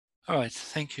All right,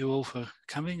 thank you all for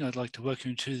coming. I'd like to welcome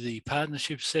you to the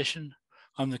partnership session.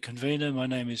 I'm the convener. My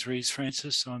name is Rhys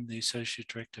Francis. I'm the Associate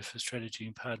Director for Strategy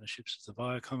and Partnerships at the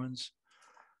BioCommons.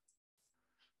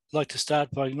 I'd like to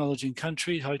start by acknowledging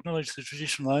country. I acknowledge the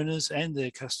traditional owners and their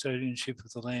custodianship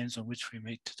of the lands on which we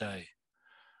meet today.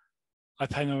 I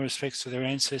pay my respects to their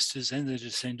ancestors and their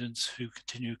descendants who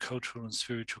continue cultural and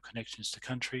spiritual connections to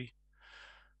country.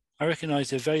 I recognise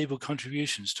their valuable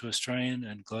contributions to Australian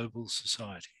and global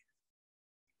society.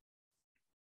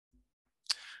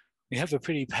 We have a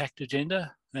pretty packed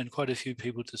agenda and quite a few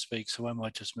people to speak, so I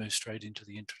might just move straight into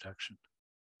the introduction.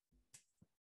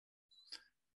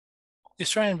 The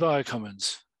Australian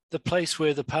BioCommons, the place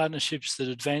where the partnerships that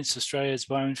advance Australia's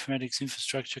bioinformatics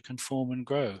infrastructure can form and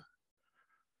grow.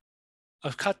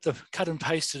 I've cut and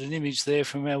pasted an image there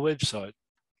from our website,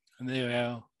 and they're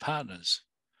our partners.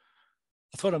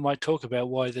 I thought I might talk about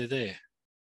why they're there.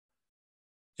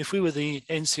 If we were the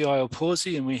NCI or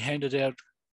Pawsey and we handed out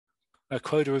a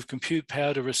quota of compute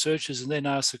power to researchers and then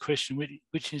asked the question,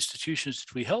 which institutions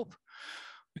did we help?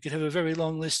 We could have a very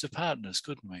long list of partners,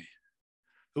 couldn't we?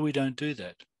 But we don't do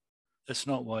that. That's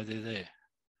not why they're there.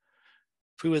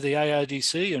 If we were the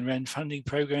ARDC and ran funding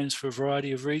programs for a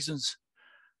variety of reasons,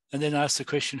 and then asked the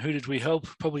question, who did we help?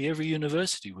 Probably every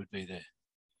university would be there.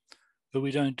 But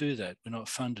we don't do that. We're not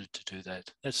funded to do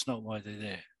that. That's not why they're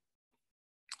there.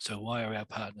 So why are our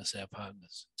partners our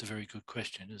partners? It's a very good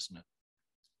question, isn't it?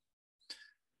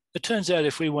 It turns out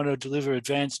if we want to deliver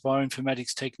advanced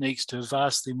bioinformatics techniques to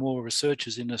vastly more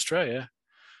researchers in Australia,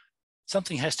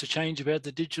 something has to change about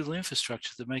the digital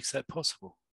infrastructure that makes that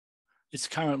possible. It's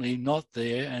currently not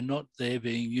there and not there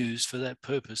being used for that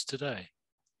purpose today.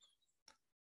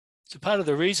 So part of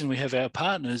the reason we have our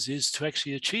partners is to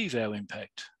actually achieve our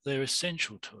impact. They're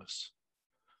essential to us.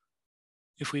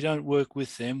 If we don't work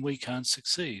with them, we can't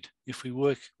succeed. If we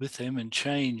work with them and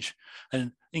change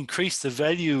and increase the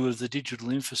value of the digital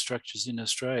infrastructures in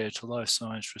Australia to life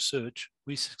science research,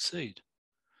 we succeed.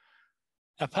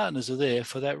 Our partners are there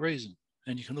for that reason,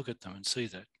 and you can look at them and see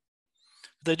that.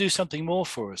 But they do something more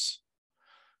for us.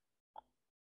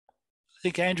 I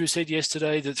think Andrew said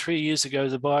yesterday that 3 years ago,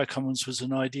 the BioCommons was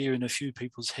an idea in a few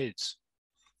people's heads.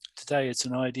 Today, it's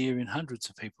an idea in hundreds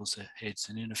of people's heads,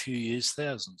 and in a few years,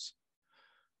 thousands.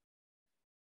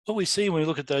 What we see when we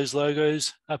look at those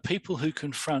logos are people who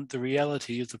confront the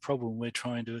reality of the problem we're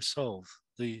trying to solve,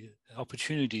 the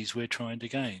opportunities we're trying to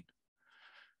gain.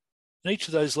 And each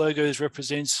of those logos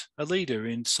represents a leader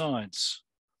in science,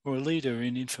 or a leader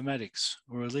in informatics,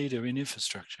 or a leader in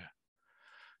infrastructure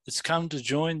that's come to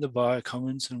join the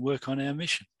BioCommons and work on our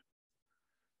mission.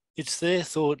 It's their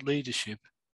thought leadership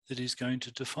that is going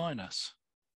to define us,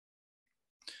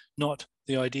 not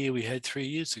the idea we had 3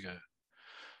 years ago.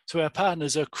 So our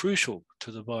partners are crucial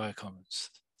to the BioCommons.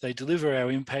 They deliver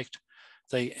our impact,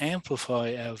 they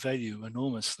amplify our value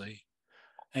enormously,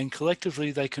 and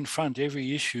collectively they confront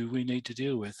every issue we need to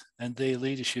deal with, and their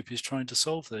leadership is trying to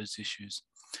solve those issues.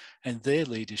 And their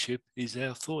leadership is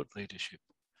our thought leadership,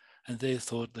 and their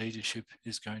thought leadership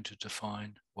is going to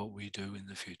define what we do in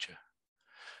the future.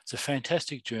 It's a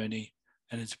fantastic journey,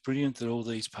 and it's brilliant that all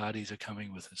these parties are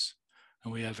coming with us,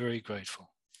 and we are very grateful.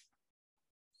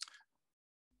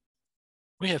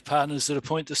 We have partners that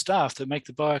appoint the staff that make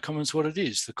the BioCommons what it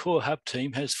is. The core hub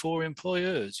team has 4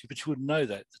 employers, but you wouldn't know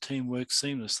that. The team works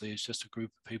seamlessly. It's just a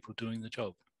group of people doing the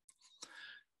job.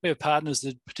 We have partners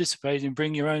that participate in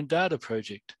Bring Your Own Data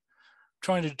project,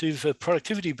 trying to do a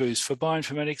productivity boost for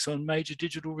bioinformatics on major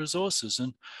digital resources.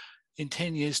 And in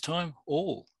 10 years' time,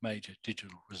 all major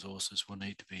digital resources will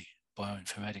need to be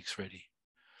bioinformatics ready.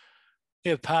 We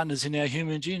have partners in our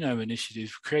Human Genome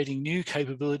Initiative, creating new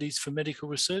capabilities for medical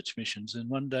research missions, and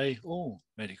one day all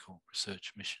medical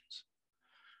research missions.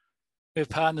 We have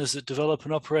partners that develop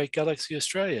and operate Galaxy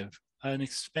Australia, an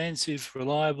expansive,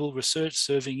 reliable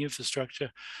research-serving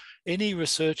infrastructure any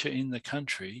researcher in the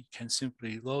country can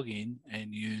simply log in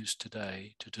and use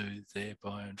today to do their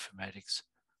bioinformatics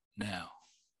now.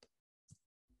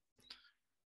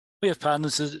 We have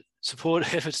partners that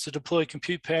support efforts to deploy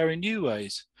compute power in new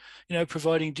ways,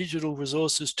 providing digital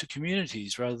resources to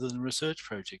communities rather than research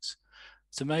projects.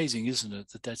 It's amazing, isn't it,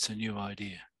 that that's a new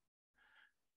idea.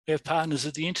 We have partners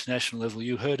at the international level.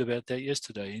 You heard about that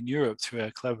yesterday. In Europe, through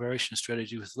our collaboration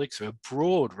strategy with Elixir, a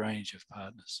broad range of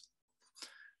partners.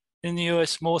 In the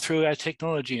US, more through our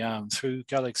technology arm, through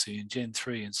Galaxy and Gen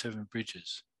 3 and 7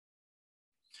 Bridges.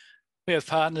 We have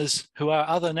partners who are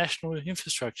other national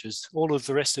infrastructures, all of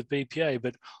the rest of BPA,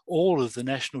 but all of the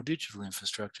national digital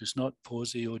infrastructures, not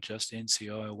Pawsey or just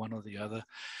NCI or one or the other.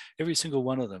 Every single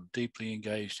one of them deeply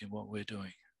engaged in what we're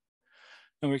doing.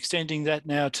 And we're extending that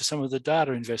now to some of the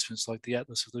data investments like the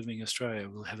Atlas of Living Australia.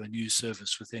 We'll have a new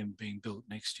service with them being built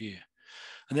next year.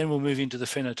 And then we'll move into the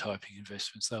phenotyping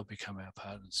investments. They'll become our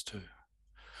partners too.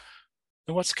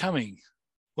 And what's coming?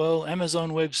 Well,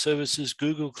 Amazon Web Services,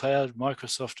 Google Cloud,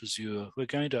 Microsoft Azure, we're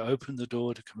going to open the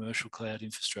door to commercial cloud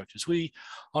infrastructures. We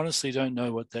honestly don't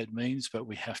know what that means, but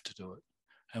we have to do it.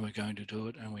 And we're going to do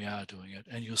it, and we are doing it.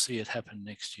 And you'll see it happen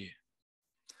next year.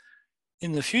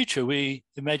 In the future, we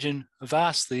imagine a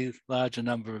vastly larger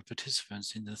number of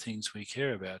participants in the things we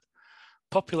care about.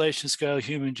 Population scale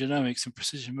human genomics and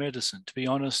precision medicine. To be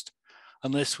honest,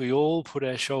 unless we all put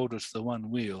our shoulder to the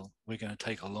one wheel, we're going to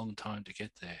take a long time to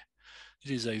get there.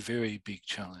 It is a very big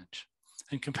challenge.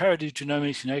 And comparative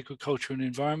genomics in agriculture and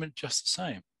environment, just the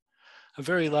same. A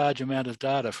very large amount of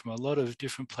data from a lot of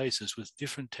different places with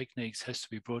different techniques has to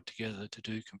be brought together to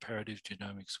do comparative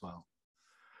genomics well.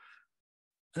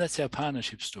 And that's our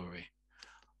partnership story.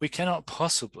 We cannot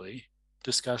possibly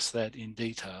discuss that in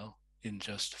detail in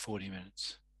just 40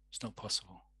 minutes. It's not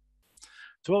possible.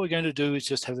 So what we're going to do is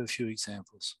just have a few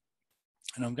examples.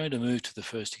 And I'm going to move to the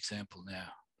first example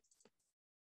now.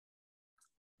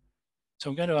 So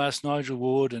I'm going to ask Nigel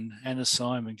Ward and Anna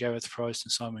Syme and Gareth Price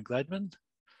and Simon Gladman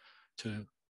to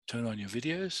turn on your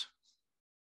videos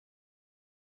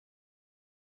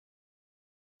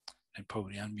and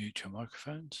probably unmute your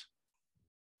microphones.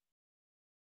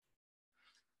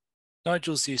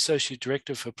 Nigel's the Associate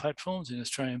Director for Platforms in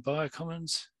Australian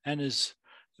BioCommons. Anna's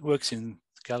works in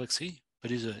Galaxy,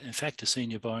 but is in fact a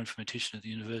Senior Bioinformatician at the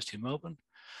University of Melbourne.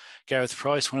 Gareth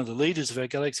Price, one of the leaders of our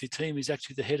Galaxy team, is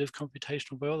actually the Head of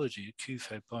Computational Biology at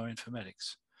QFAB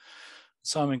Bioinformatics.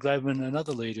 Simon Gladman,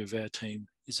 another leader of our team,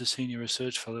 is a Senior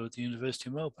Research Fellow at the University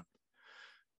of Melbourne.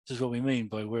 This is what we mean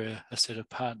by we're a set of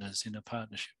partners in a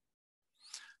partnership.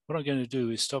 What I'm going to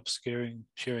do is stop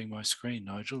sharing my screen,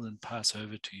 Nigel, and pass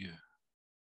over to you.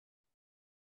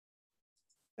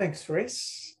 Thanks,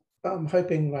 Rhys. I'm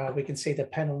hoping we can see the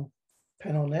panel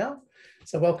now.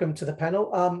 So welcome to the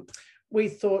panel. We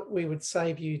thought we would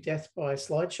save you death by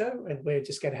slideshow, and we're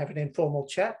just going to have an informal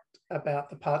chat about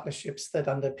the partnerships that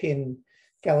underpin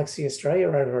Galaxy Australia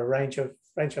over a range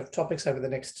of topics over the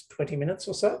next 20 minutes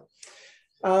or so.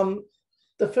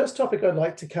 The first topic I'd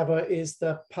like to cover is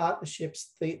the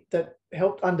partnerships that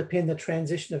helped underpin the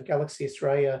transition of Galaxy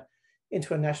Australia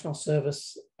into a national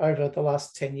service over the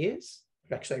last 10 years.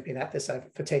 We've actually been at this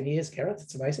for 10 years, Gareth.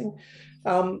 It's amazing.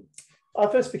 I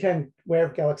first became aware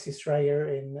of Galaxy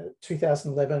Australia in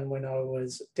 2011 when I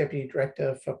was Deputy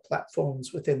Director for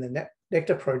Platforms within the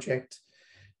Nectar project.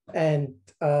 And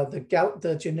the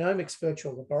Genomics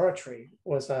Virtual Laboratory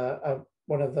was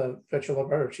one of the virtual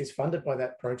laboratories funded by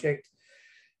that project.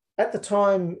 At the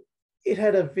time, it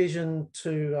had a vision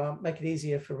to make it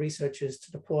easier for researchers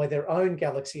to deploy their own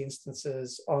Galaxy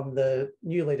instances on the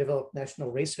newly developed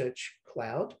National Research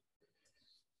Cloud.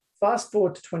 Fast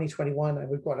forward to 2021, and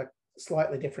we've got a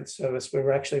slightly different service. We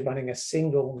were actually running a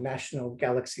single national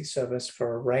Galaxy service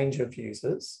for a range of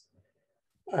users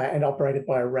and operated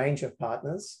by a range of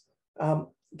partners.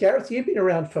 Gareth, you've been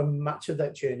around for much of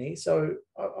that journey. So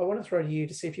I want to throw to you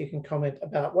to see if you can comment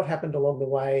about what happened along the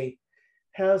way.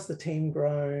 How's the team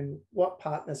grown? What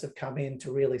partners have come in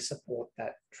to really support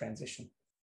that transition?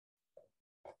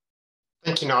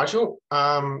 Thank you, Nigel.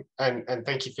 And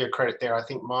thank you for your credit there. I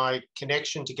think my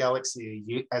connection to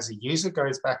Galaxy as a user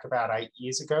goes back about 8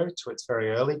 years ago to its very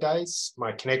early days.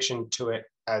 My connection to it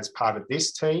as part of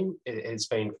this team, it has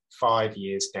been 5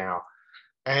 years now.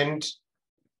 And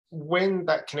when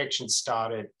that connection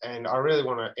started, and I really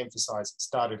want to emphasize, it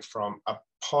started from a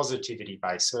positivity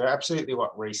base. So absolutely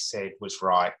what Rhys said was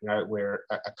right. You know, we're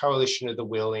a coalition of the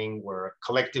willing, we're a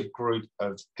collective group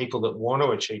of people that want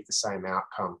to achieve the same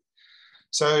outcome.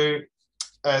 So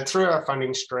through our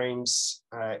funding streams,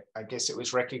 I guess it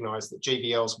was recognised that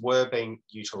GVLs were being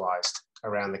utilised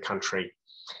around the country.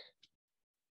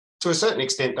 To a certain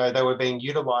extent, though, they were being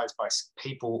utilised by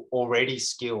people already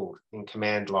skilled in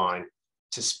command line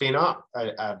to spin up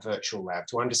a virtual lab,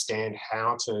 to understand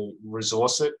how to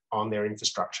resource it on their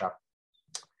infrastructure.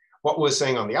 What we're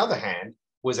seeing, on the other hand,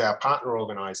 was our partner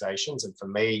organisations, and for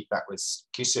me, that was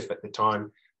QSIF at the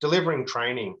time, delivering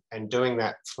training and doing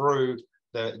that through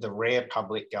the rare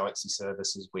public Galaxy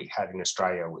services we had in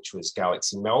Australia, which was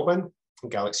Galaxy Melbourne,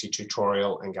 Galaxy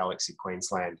Tutorial, and Galaxy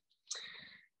Queensland.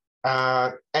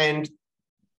 And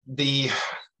the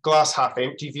glass half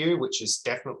empty view, which is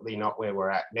definitely not where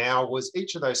we're at now, was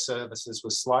each of those services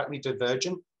was slightly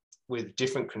divergent with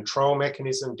different control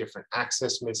mechanism, different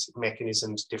access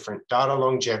mechanisms, different data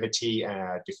longevity,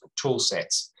 different tool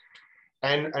sets.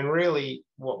 And really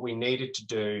what we needed to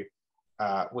do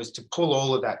was to pull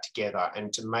all of that together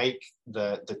and to make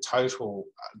the total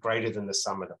greater than the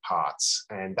sum of the parts.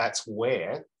 And that's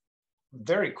where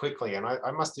very quickly, and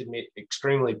I must admit,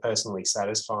 extremely personally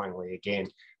satisfyingly, again,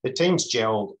 the teams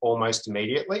gelled almost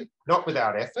immediately, not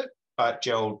without effort, but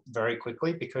gelled very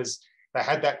quickly because they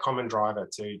had that common driver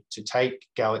to take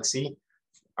Galaxy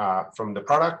from the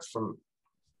product, from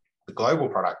the global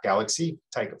product Galaxy,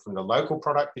 take it from the local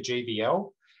product, the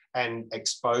GBL, and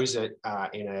expose it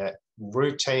in a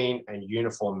routine and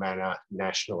uniform manner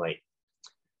nationally.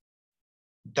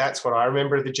 That's what I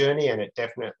remember of the journey, and it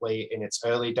definitely in its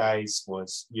early days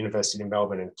was University of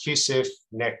Melbourne and QSIF,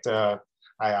 Nectar,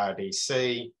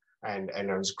 ARDC, and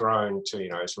it was grown to,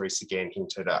 as Rhys again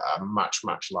hinted, a much,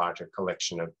 much larger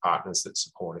collection of partners that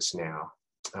support us now.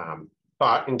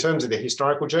 But in terms of the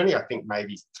historical journey, I think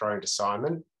maybe throwing to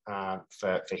Simon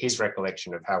for his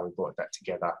recollection of how we brought that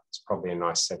together is probably a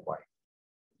nice segue.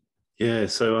 Yeah,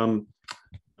 so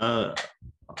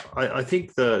I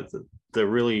think the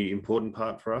really important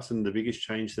part for us and the biggest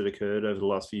change that occurred over the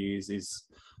last few years is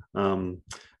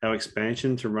our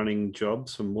expansion to running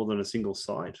jobs from more than a single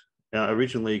site.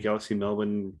 Originally, Galaxy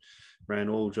Melbourne ran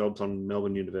all jobs on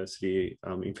Melbourne University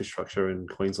infrastructure, and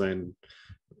Queensland,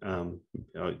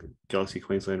 Galaxy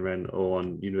Queensland ran all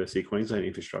on University of Queensland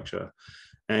infrastructure.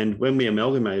 And when we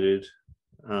amalgamated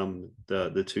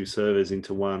the two servers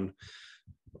into one,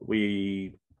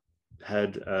 we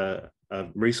had a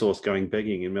resource going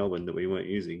begging in Melbourne that we weren't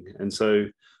using. And so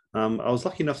I was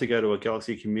lucky enough to go to a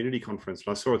Galaxy community conference,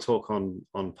 and I saw a talk on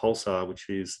Pulsar, which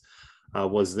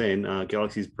was then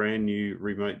Galaxy's brand new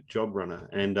remote job runner.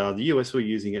 And the US were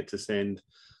using it to send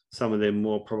some of their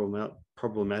more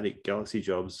problematic Galaxy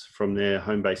jobs from their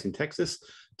home base in Texas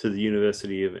to the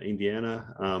University of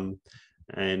Indiana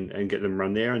and get them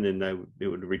run there. And then it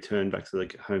would return back to the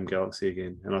home Galaxy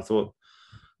again. And I thought,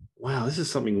 wow, this is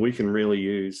something we can really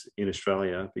use in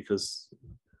Australia, because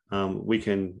we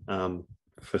can,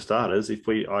 for starters, if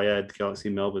I add Galaxy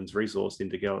Melbourne's resource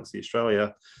into Galaxy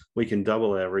Australia, we can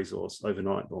double our resource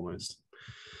overnight almost.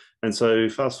 And so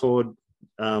fast forward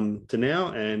to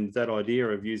now, and that idea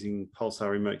of using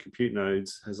Pulsar remote compute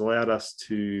nodes has allowed us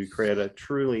to create a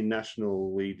truly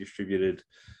nationally distributed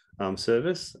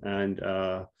service, and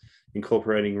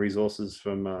incorporating resources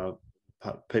from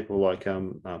people like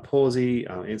Pawsey,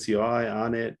 NCI,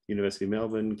 ARNet, University of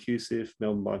Melbourne, QSIF,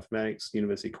 Melbourne Bioinformatics,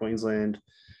 University of Queensland,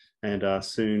 and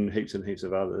soon heaps and heaps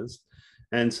of others.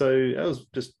 And so that was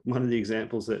just one of the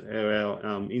examples that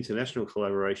our international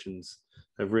collaborations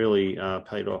have really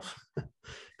paid off,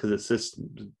 because it's just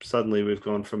suddenly we've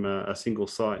gone from a single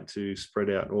site to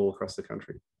spread out all across the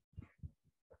country.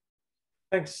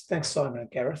 Thanks, Simon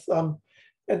and Gareth.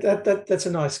 That's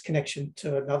a nice connection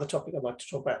to another topic I'd like to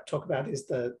talk about is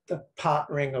the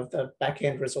partnering of the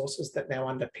back-end resources that now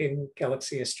underpin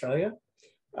Galaxy Australia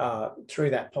through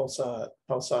that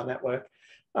Pulsar network.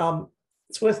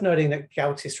 It's worth noting that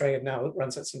Galaxy Australia now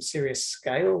runs at some serious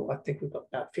scale. I think we've got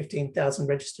about 15,000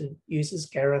 registered users,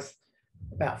 Gareth,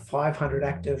 about 500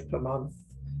 active per month.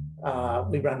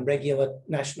 We run regular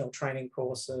national training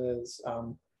courses.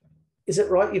 Is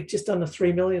it right? You've just done the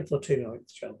 3 millionth or 2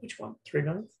 millionth job? Which one? 3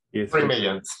 millionth? Yeah, 3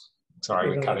 millionth.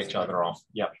 Sorry, we cut each other off.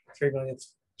 Yep. 3 millionth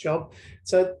job.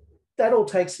 So that all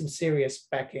takes some serious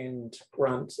back-end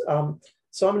grunt.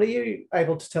 Simon, are you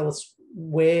able to tell us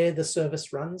where the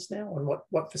service runs now and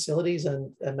what facilities,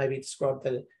 and maybe describe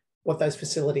what those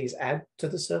facilities add to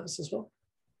the service as well?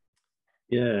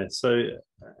 Yeah, so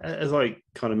as I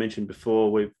kind of mentioned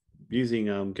before, we're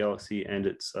using Galaxy and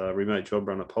its remote job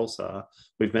runner Pulsar.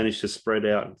 We've managed to spread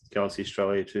out Galaxy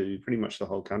Australia to pretty much the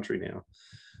whole country now.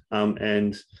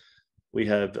 And we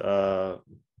have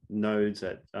nodes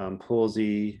at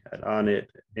Pawsey, at ARNet,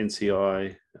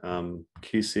 NCI,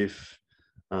 QSIF,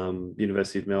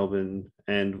 University of Melbourne,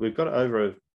 and we've got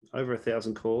over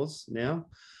 1,000 cores now.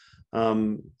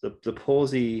 The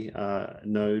Pawsey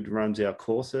node runs our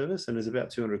core service, and there's about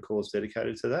 200 cores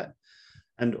dedicated to that.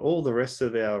 And all the rest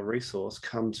of our resource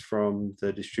comes from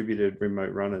the distributed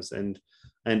remote runners, and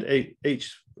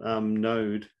each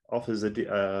node offers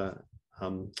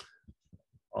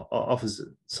offers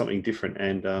something different,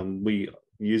 and we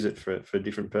use it for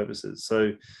different purposes.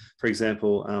 So, for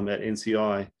example, at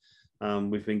NCI,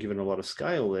 we've been given a lot of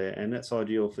scale there, and that's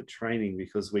ideal for training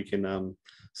because we can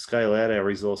scale out our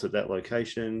resource at that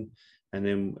location, and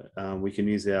then we can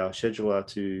use our scheduler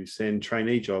to send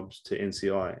trainee jobs to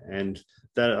NCI, and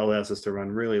that allows us to run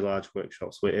really large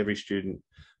workshops where every student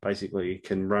basically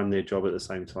can run their job at the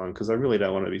same time, because I really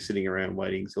don't want to be sitting around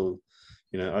waiting till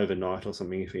overnight or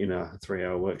something in a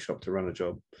 3-hour workshop to run a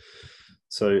job.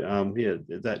 So yeah,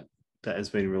 that has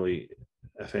been really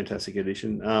a fantastic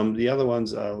addition. The other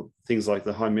ones are things like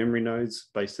the high memory nodes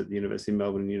based at the University of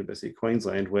Melbourne and University of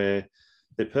Queensland, where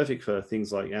they're perfect for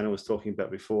things like Anna was talking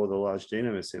about before, the large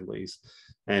genome assemblies.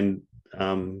 And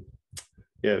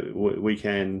yeah, we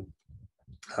can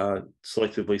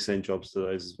selectively send jobs to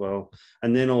those as well.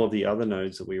 And then all of the other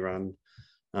nodes that we run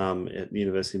at the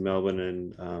University of Melbourne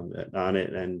and at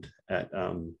AARNet and at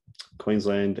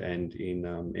Queensland and in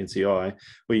NCI,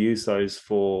 we use those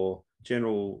for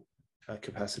general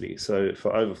capacity, so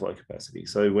for overflow capacity.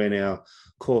 So when our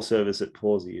core service at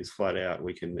Pawsey is flat out,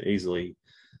 we can easily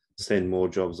send more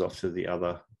jobs off to the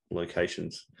other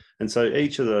locations. And so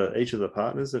each of the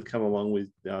partners have come along with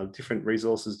different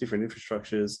resources, different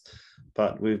infrastructures,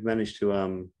 but we've managed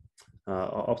to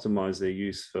optimize their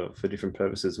use for different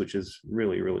purposes, which is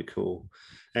really, really cool.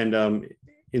 And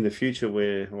in the future,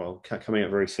 coming out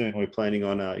very soon, we're planning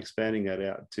on expanding that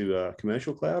out to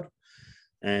commercial cloud,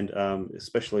 and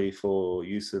especially for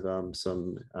use of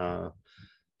some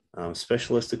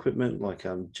specialist equipment like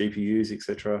GPUs,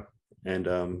 etc. And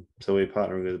so we're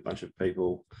partnering with a bunch of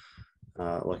people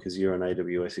like Azure and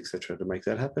AWS, etc., to make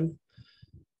that happen.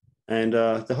 And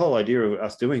the whole idea of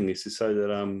us doing this is so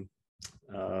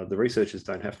that the researchers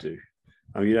don't have to.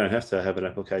 You don't have to have an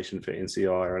application for NCI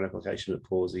or an application at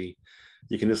Pawsey.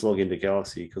 You can just log into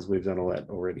Galaxy because we've done all that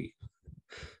already.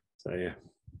 So yeah.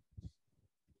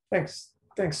 Thanks,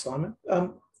 Simon.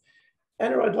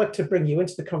 Anna, I'd like to bring you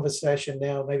into the conversation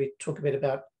now, maybe talk a bit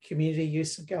about community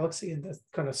use of Galaxy and the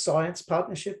kind of science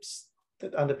partnerships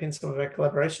that underpin some of our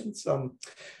collaborations.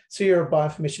 So you're a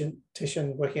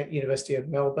bioinformatician working at University of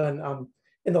Melbourne.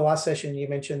 In the last session, you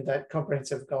mentioned that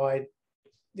comprehensive guide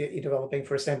that you're developing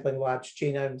for assembling large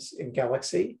genomes in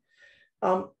Galaxy.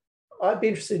 I'd be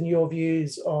interested in your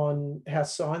views on how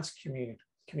science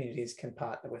communities can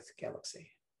partner with Galaxy.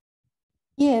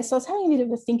 Yeah, so I was having a bit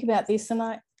of a think about this, and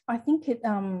I think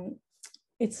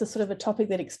it's a sort of a topic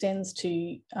that extends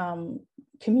to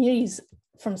communities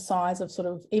from size of sort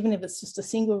of, even if it's just a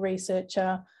single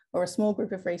researcher or a small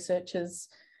group of researchers,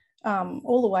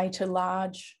 all the way to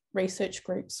large research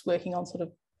groups working on sort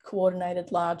of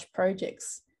coordinated large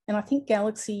projects. And I think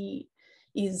Galaxy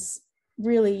is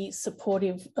really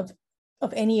supportive of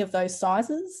any of those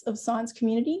sizes of science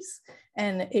communities,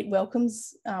 and it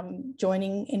welcomes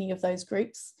joining any of those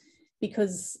groups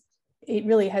because it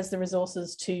really has the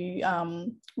resources to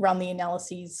run the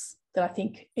analyses that I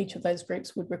think each of those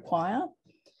groups would require.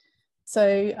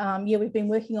 So yeah, we've been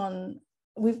working on,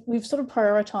 we've sort of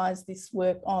prioritised this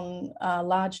work on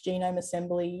large genome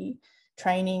assembly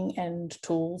training and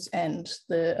tools and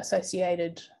the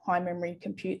associated high memory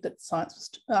compute that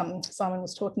Simon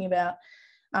was talking about,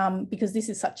 because this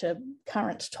is such a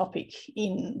current topic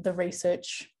in the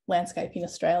research landscape in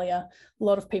Australia. A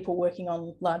lot of people working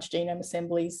on large genome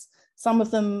assemblies. Some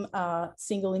of them are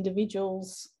single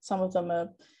individuals, some of them are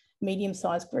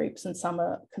medium-sized groups, and some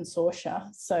are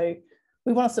consortia. So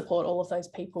we want to support all of those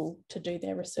people to do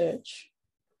their research.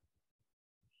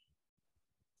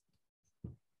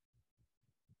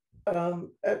 The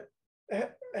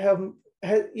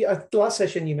last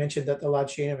session you mentioned that the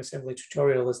large genome assembly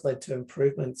tutorial has led to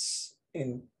improvements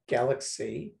in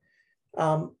Galaxy.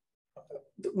 My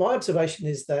observation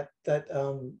is that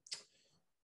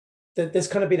there's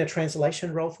kind of been a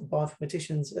translation role for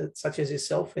bioinformaticians such as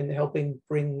yourself in helping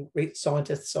bring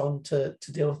scientists on to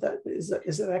deal with that. Is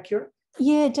that accurate?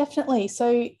 Yeah, definitely.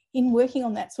 So in working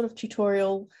on that sort of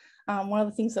tutorial, one of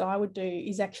the things that I would do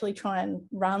is actually try and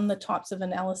run the types of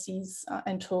analyses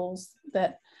and tools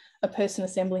that a person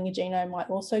assembling a genome might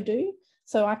also do.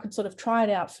 So I could sort of try it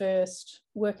out first,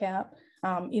 work out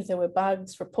if there were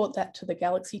bugs, report that to the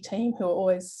Galaxy team, who are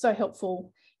always so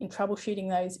helpful in troubleshooting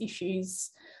those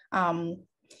issues, can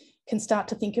start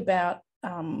to think about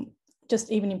just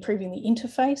even improving the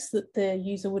interface that the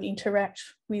user would interact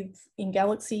with in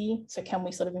Galaxy. So can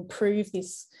we sort of improve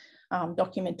this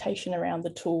documentation around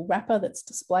the tool wrapper that's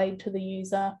displayed to the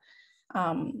user?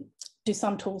 Do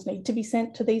some tools need to be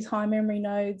sent to these high memory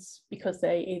nodes because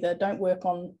they either don't work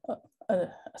on a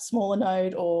smaller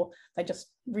node, or they just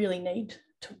really need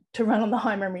to run on the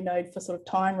high memory node for sort of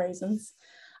time reasons?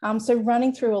 So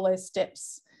running through all those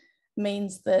steps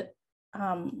means that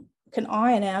can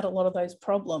iron out a lot of those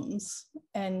problems,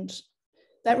 and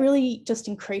that really just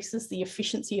increases the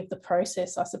efficiency of the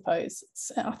process, I suppose.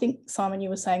 I think, Simon, you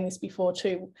were saying this before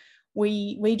too.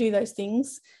 We do those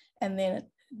things, and then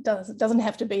it doesn't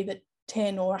have to be that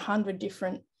 10 or 100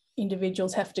 different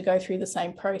individuals have to go through the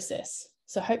same process.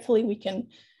 So hopefully we can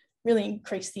really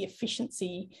increase the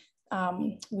efficiency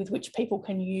with which people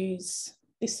can use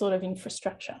this sort of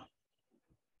infrastructure.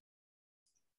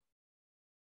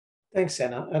 Thanks,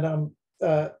 Anna.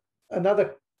 And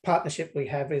Another partnership we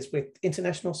have is with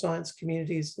international science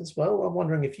communities as well. I'm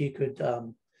wondering if you could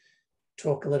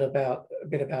talk a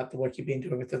bit about the work you've been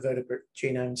doing with the Vertebrate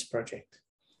Genomes Project.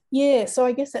 Yeah, so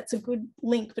I guess that's a good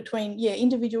link between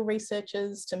individual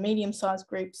researchers to medium-sized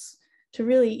groups to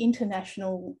really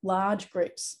international large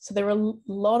groups. So there are a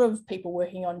lot of people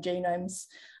working on genomes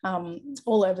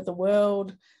all over the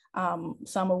world.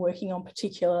 Some are working on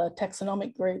particular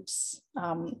taxonomic groups.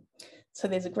 So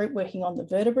there's a group working on the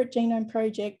Vertebrate Genome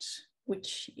Project,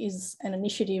 which is an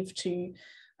initiative to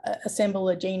assemble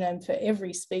a genome for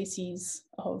every species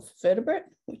of vertebrate,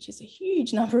 which is a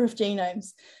huge number of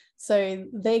genomes. So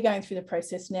they're going through the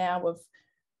process now of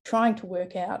trying to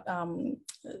work out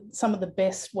some of the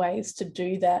best ways to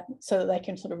do that so that they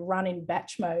can sort of run in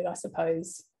batch mode, I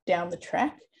suppose, down the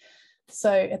track.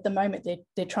 So at the moment,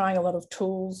 they're trying a lot of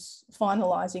tools,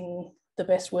 finalising the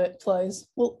best workflows.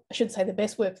 Well, I should say the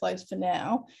best workflows for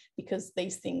now, because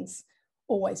these things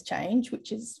always change,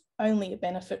 which is only a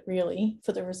benefit really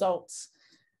for the results.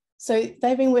 So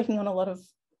they've been working on a lot of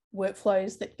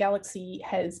workflows that Galaxy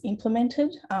has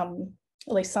implemented, at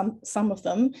least some of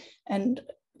them, and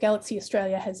Galaxy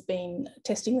Australia has been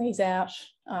testing these out,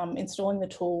 installing the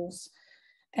tools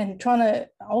and trying to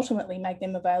ultimately make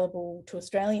them available to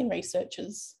Australian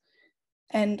researchers.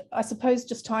 And I suppose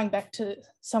just tying back to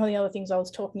some of the other things I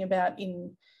was talking about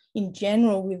in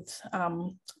general with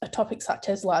a topic such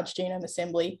as large genome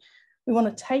assembly, we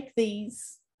want to take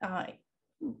these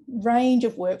range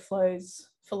of workflows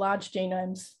for large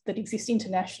genomes that exist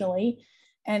internationally,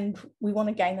 and we want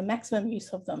to gain the maximum use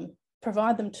of them,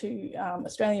 provide them to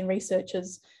Australian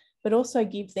researchers, but also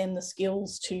give them the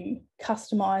skills to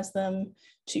customise them,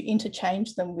 to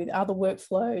interchange them with other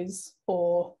workflows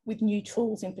or with new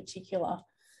tools in particular.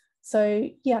 So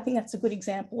yeah, I think that's a good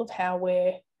example of how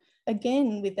we're,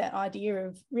 again, with that idea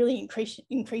of really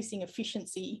increasing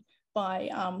efficiency by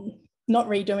not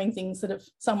redoing things that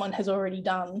someone has already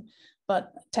done,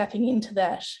 but tapping into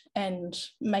that and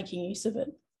making use of it.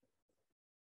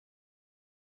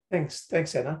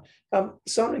 Thanks, Anna.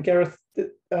 Simon and Gareth,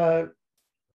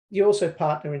 you also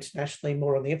partner internationally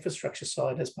more on the infrastructure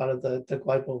side as part of the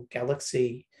Global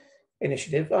Galaxy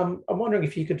initiative. I'm wondering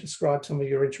if you could describe some of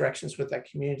your interactions with that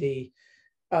community,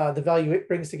 the value it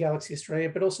brings to Galaxy Australia,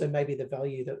 but also maybe the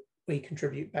value that we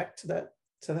contribute back to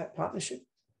that partnership.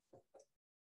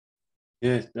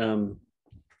 Yeah,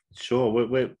 sure.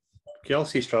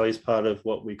 Galaxy Australia is part of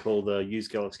what we call the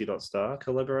usegalaxy.star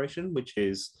collaboration, which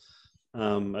is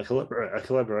a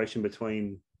collaboration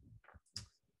between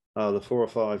the 4 or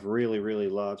 5 really, really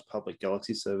large public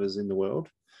Galaxy servers in the world.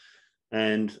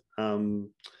 And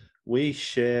we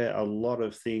share a lot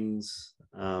of things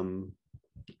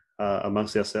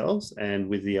amongst ourselves and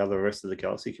with the rest of the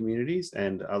Galaxy communities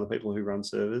and other people who run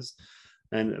servers.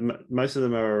 And most of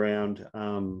them are around,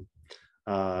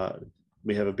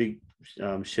 we have a big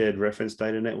shared reference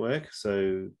data network.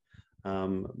 So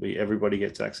everybody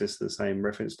gets access to the same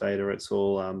reference data. It's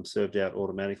all served out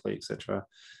automatically, etc.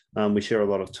 We share a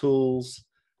lot of tools.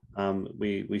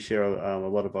 We share a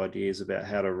lot of ideas about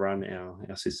how to run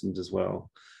our systems as well.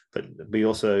 But we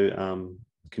also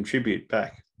contribute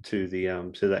back to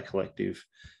that collective.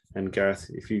 And Gareth,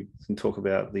 if you can talk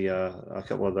about a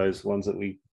couple of those ones that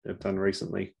we have done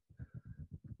recently.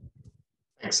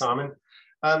 Thanks, Simon.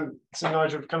 So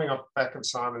Nigel, coming off the back of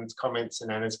Simon's comments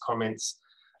and Anna's comments,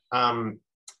 I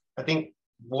think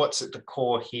what's at the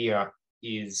core here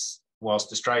is,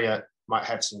 whilst Australia might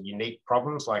have some unique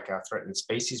problems like our threatened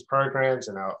species programs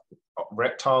and our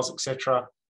reptiles, etc.,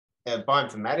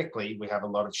 bioinformatically, we have a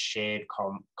lot of shared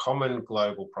common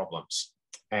global problems.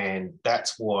 And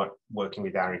that's what working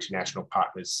with our international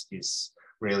partners is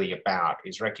really about,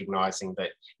 is recognizing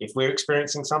that if we're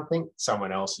experiencing something,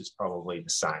 someone else is probably the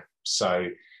same. So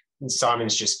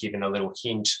Simon's just given a little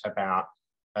hint about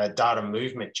a data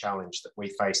movement challenge that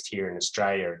we faced here in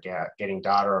Australia, getting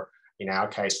data, in our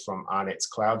case, from AARNet's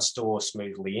Cloud Store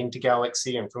smoothly into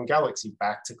Galaxy and from Galaxy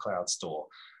back to Cloud Store.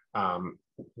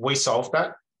 We solved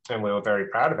that and we were very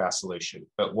proud of our solution.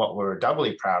 But what we're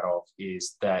doubly proud of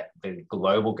is that the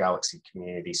global Galaxy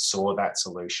community saw that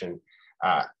solution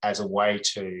as a way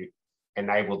to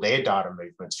enable their data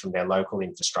movements from their local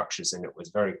infrastructures, and it was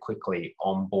very quickly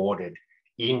onboarded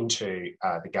into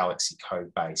the Galaxy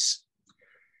code base.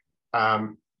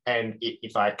 And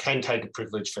if I can take a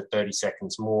privilege for 30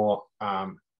 seconds more,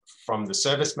 from the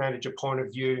service manager point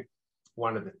of view,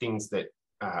 one of the things that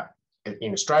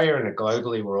in Australia and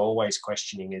globally we're always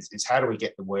questioning is how do we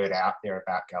get the word out there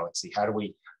about Galaxy? How do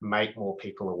we make more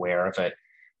people aware of it?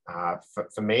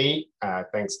 For me,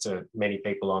 thanks to many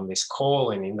people on this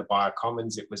call and in the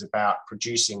BioCommons, it was about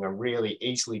producing a really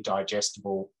easily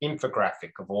digestible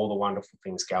infographic of all the wonderful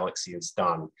things Galaxy has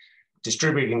done,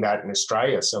 distributing that in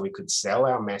Australia so we could sell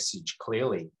our message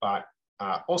clearly, but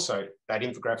also that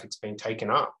infographic's been taken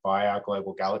up by our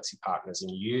global Galaxy partners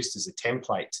and used as a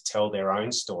template to tell their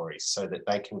own stories so that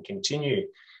they can continue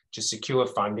to secure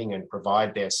funding and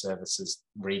provide their services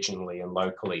regionally and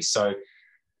locally. So,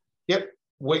 yep,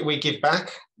 we give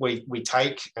back, we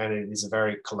take, and it is a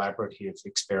very collaborative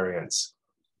experience.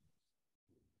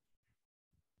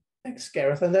 Thanks,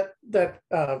 Gareth. And that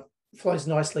flows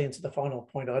nicely into the final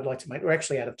point I'd like to make. We're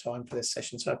actually out of time for this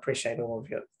session, so I appreciate all of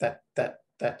you,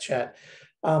 that chat.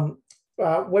 When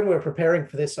we were preparing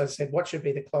for this, I said, what should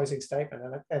be the closing statement?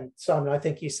 And Simon, I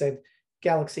think you said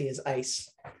Galaxy is ace.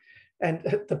 And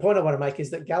the point I want to make is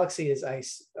that Galaxy is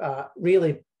ace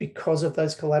really because of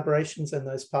those collaborations and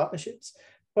those partnerships,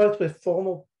 both with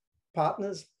formal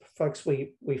partners, folks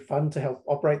we fund to help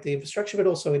operate the infrastructure, but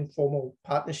also informal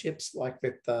partnerships like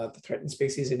with the Threatened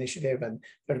Species Initiative and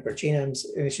Vertebrate Genomes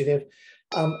Initiative.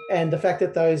 And the fact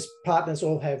that those partners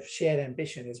all have shared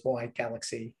ambition is why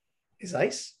Galaxy is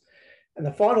ace. And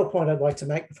the final point I'd like to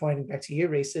make before handing back to you,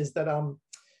 Rhys, is that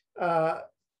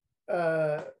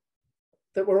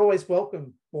that we're always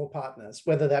welcome more partners,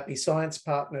 whether that be science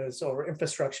partners or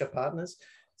infrastructure partners.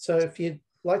 So if you'd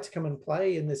like to come and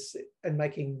play in this and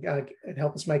and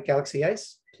help us make Galaxy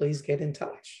ace, please get in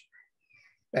touch.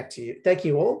 Back to you. Thank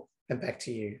you all, and back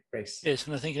to you, Rhys. Yes,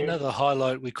 and I think another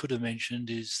highlight we could have mentioned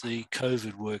is the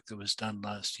COVID work that was done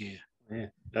last year. Yeah,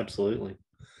 absolutely.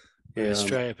 Yeah,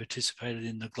 Australia participated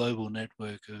in the global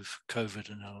network of COVID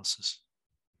analysis.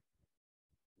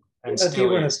 And do you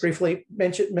want to briefly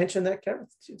mention that, Gareth?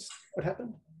 What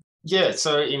happened? Yeah,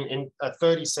 so in a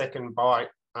 30-second bite,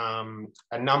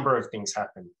 a number of things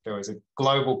happened. There was a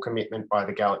global commitment by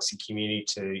the Galaxy community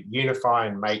to unify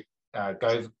and make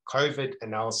COVID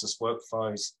analysis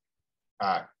workflows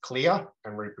clear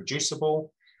and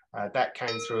reproducible. That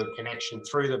came through a connection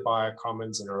through the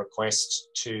BioCommons and a request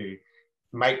to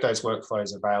make those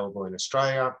workflows available in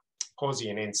Australia.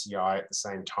 Pawsey and NCI at the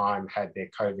same time had their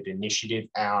COVID initiative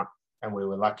out, and we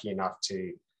were lucky enough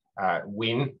to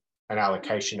win an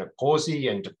allocation at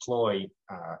Pawsey and deploy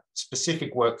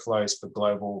specific workflows for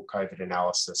global COVID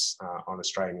analysis on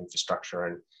Australian infrastructure.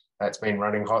 And that's been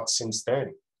running hot since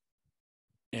then.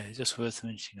 Yeah, just worth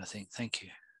mentioning, I think. Thank you.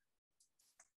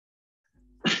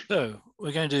 So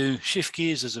we're going to shift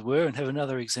gears, as it were, and have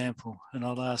another example. And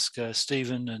I'll ask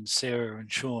Stephen and Sarah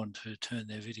and Sean to turn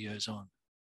their videos on.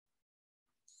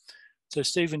 So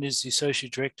Stephen is the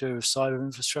Associate Director of Cyber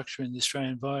Infrastructure in the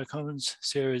Australian BioCommons.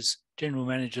 Sarah's General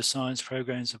Manager Science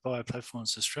Programs at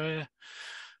Bioplatforms Australia.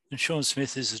 And Sean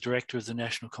Smith is the Director of the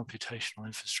National Computational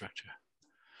Infrastructure.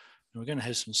 And we're going to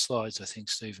have some slides, I think,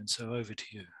 Stephen, so over to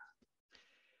you.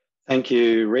 Thank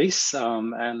you, Rhys,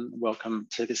 and welcome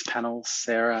to this panel,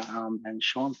 Sarah and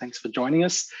Sean. Thanks for joining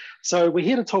us. So we're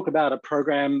here to talk about a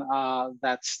program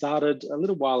that started a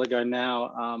little while ago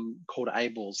now called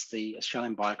ABLES, the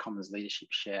Australian BioCommons Leadership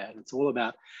Share. And it's all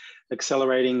about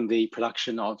accelerating the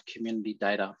production of community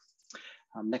data.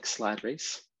 Next slide,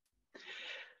 Rhys.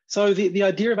 So the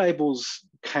idea of ABLES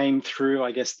came through,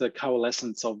 I guess, the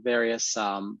coalescence of various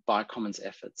BioCommons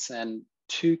efforts, and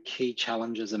two key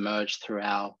challenges emerged through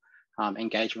our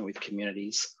engagement with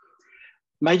communities.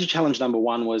 Major challenge number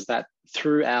one was that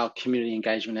through our community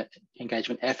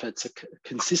engagement efforts, a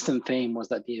consistent theme was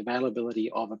that the availability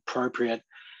of appropriate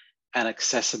and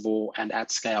accessible and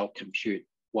at scale compute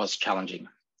was challenging,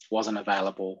 wasn't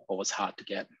available, or was hard to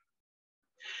get.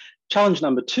 Challenge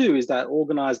number two is that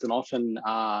organized and often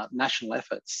national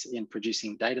efforts in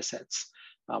producing data sets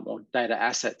or data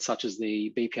assets such as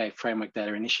the BPA Framework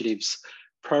Data Initiatives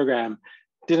program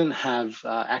didn't have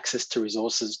access to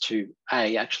resources to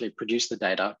A, actually produce the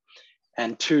data,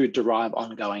 and two, derive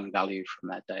ongoing value from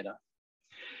that data.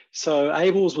 So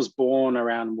ABLES was born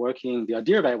around the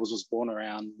idea of ABLES was born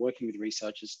around working with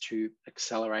researchers to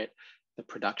accelerate the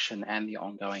production and the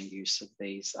ongoing use of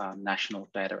these national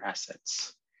data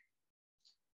assets.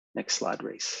 Next slide,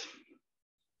 Rhys.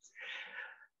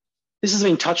 This has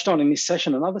been touched on in this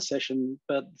session and other sessions,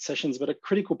 but a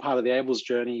critical part of the ABLES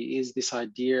journey is this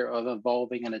idea of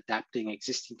evolving and adapting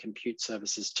existing compute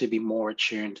services to be more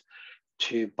attuned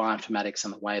to bioinformatics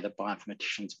and the way that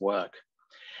bioinformaticians work.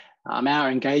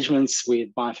 Our engagements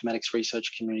with bioinformatics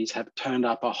research communities have turned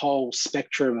up a whole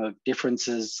spectrum of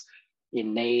differences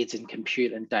in needs in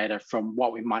compute and data from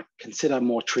what we might consider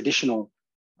more traditional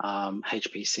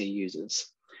HPC users.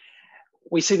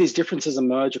 We see these differences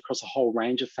emerge across a whole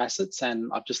range of facets,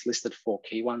 and I've just listed 4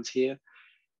 key ones here.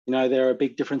 You know, there are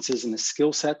big differences in the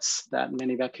skill sets that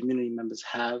many of our community members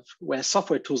have, where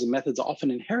software tools and methods are often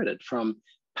inherited from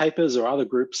papers or other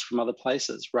groups from other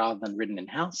places rather than written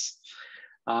in-house.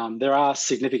 There are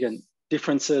significant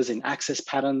differences in access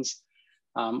patterns,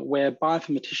 where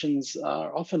bioinformaticians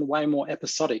are often way more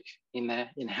episodic in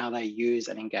how they use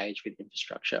and engage with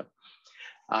infrastructure.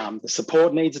 The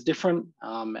support needs are different,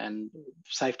 and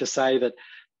safe to say that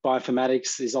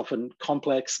bioinformatics is often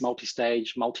complex,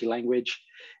 multi-stage, multi-language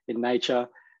in nature,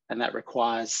 and that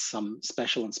requires some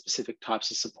special and specific types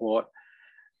of support.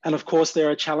 And of course, there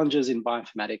are challenges in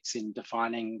bioinformatics in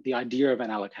defining the idea of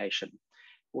an allocation,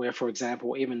 where, for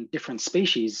example, even different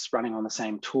species running on the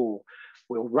same tool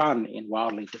will run in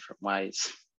wildly different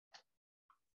ways.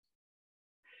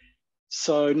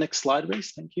 So next slide,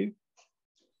 Rhys, thank you.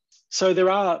 So there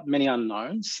are many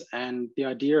unknowns, and the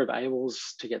idea of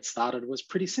ABLES to get started was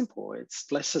pretty simple.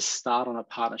 Let's just start on a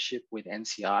partnership with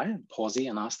NCI and PAWSI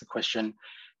and ask the question,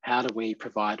 how do we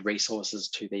provide resources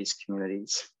to these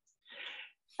communities?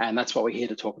 And that's what we're here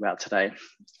to talk about today.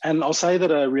 And I'll say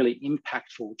that a really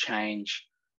impactful change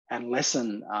and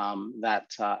lesson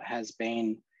that has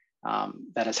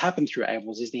happened through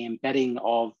ABLES is the embedding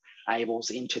of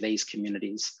ABLES into these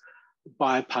communities.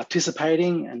 By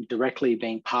participating and directly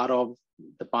being part of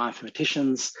the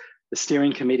bioinformaticians, the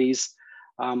steering committees,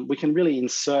 we can really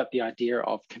insert the idea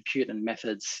of compute and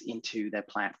methods into their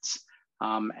plans.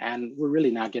 And we're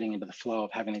really now getting into the flow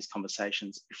of having these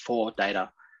conversations before data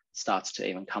starts to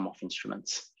even come off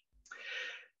instruments.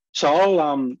 So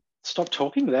I'll stop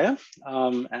talking there,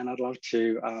 and I'd love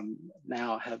to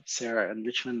now have Sarah at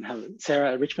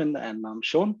Richmond and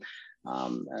Sean,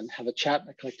 and have a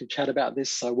collective chat about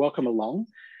this. So welcome along.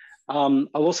 I'll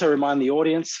also remind the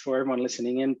audience, for everyone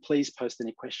listening in, please post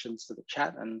any questions to the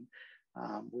chat, and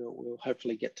we'll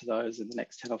hopefully get to those in the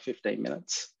next 10 or 15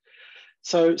 minutes.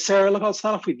 So Sarah, look, I'll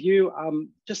start off with you.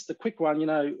 Just a quick one, you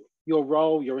know, your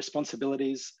role, your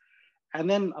responsibilities, and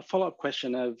then a follow-up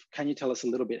question of, can you tell us a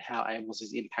little bit how ABLES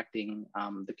is impacting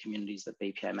the communities that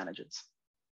BPA manages?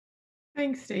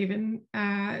 Thanks, Stephen.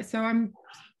 So I'm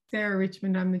Sarah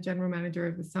Richmond. I'm the General Manager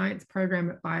of the Science Program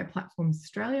at Bioplatforms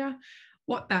Australia.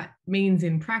 What that means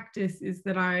in practice is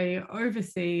that I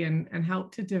oversee and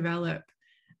help to develop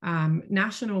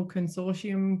national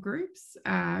consortium groups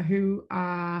who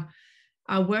are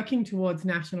working towards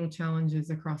national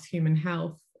challenges across human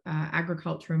health,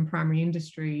 agriculture and primary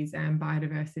industries, and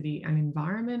biodiversity and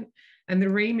environment. And the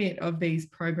remit of these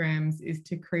programs is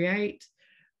to create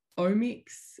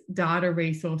omics data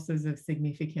resources of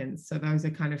significance. So those are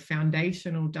kind of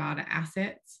foundational data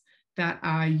assets that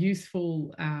are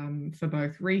useful for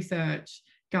both research,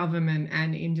 government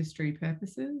and industry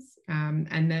purposes,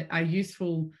 and that are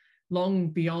useful long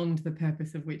beyond the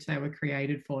purpose of which they were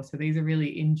created for. So these are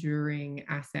really enduring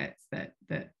assets that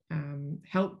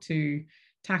help to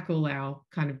tackle our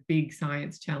kind of big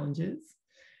science challenges.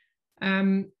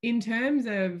 In terms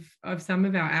of some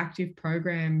of our active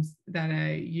programs that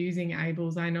are using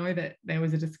ABLES, I know that there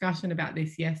was a discussion about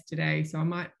this yesterday, so I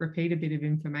might repeat a bit of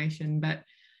information, but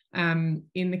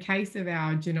in the case of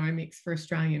our Genomics for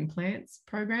Australian Plants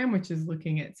program, which is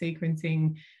looking at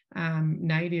sequencing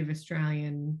native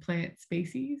Australian plant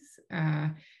species,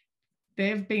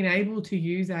 they've been able to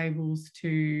use ABLES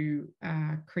to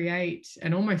create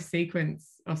and almost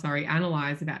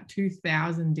analyze about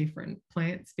 2,000 different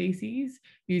plant species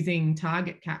using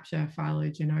target capture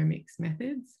phylogenomics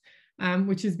methods,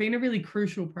 which has been a really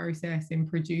crucial process in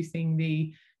producing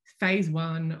the phase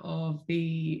 1 of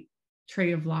the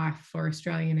Tree of Life for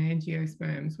Australian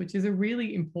angiosperms, which is a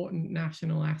really important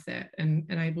national asset, and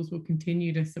ABLES will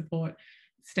continue to support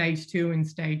stage 2 and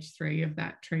stage 3 of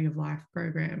that Tree of Life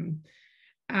program.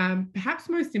 Perhaps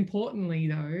most importantly,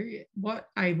 though, what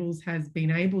ABLES has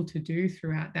been able to do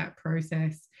throughout that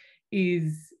process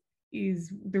is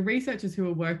the researchers who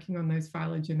are working on those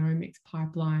phylogenomics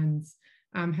pipelines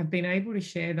have been able to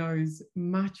share those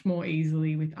much more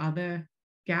easily with other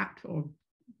GAP, or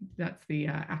that's the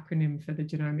acronym for the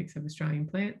Genomics of Australian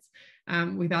Plants,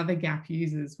 with other GAP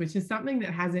users, which is something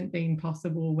that hasn't been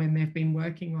possible when they've been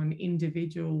working on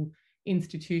individual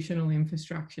institutional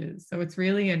infrastructures. So it's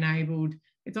really enabled,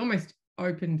 it's almost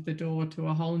opened the door to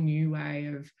a whole new way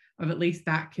of at least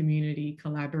that community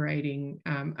collaborating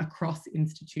across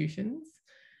institutions.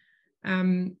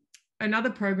 Another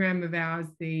program of ours,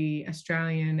 the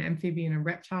Australian Amphibian and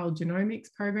Reptile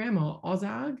Genomics Program, or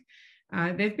AUSARG,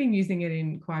 they've been using it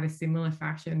in quite a similar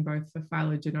fashion, both for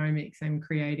phylogenomics and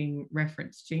creating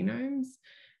reference genomes.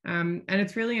 And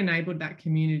it's really enabled that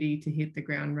community to hit the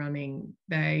ground running.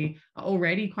 They are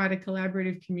already quite a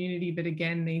collaborative community, but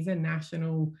again, these are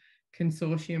national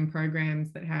consortium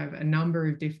programs that have a number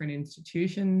of different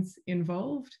institutions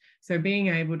involved. So being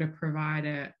able to provide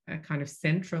a kind of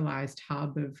centralized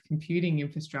hub of computing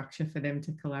infrastructure for them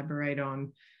to collaborate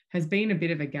on has been a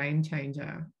bit of a game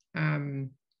changer.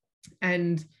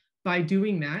 And by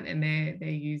doing that, and they're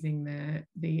using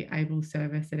the ABLE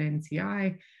service at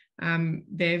NCI,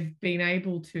 they've been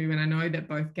able to, and I know that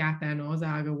both GAP and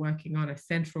AUSARG are working on a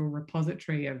central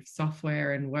repository of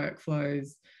software and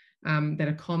workflows that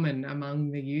are common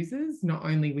among the users, not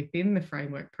only within the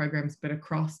framework programs, but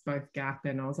across both GAP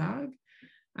and AUSARG.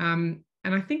 And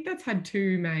I think that's had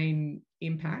two main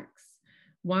impacts.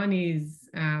 One is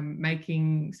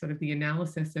making sort of the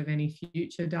analysis of any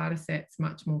future data sets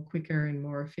much more quicker and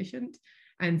more efficient.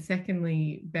 And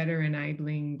secondly, better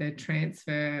enabling the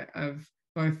transfer of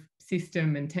both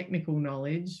system and technical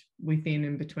knowledge within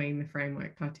and between the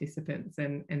framework participants,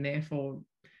 and therefore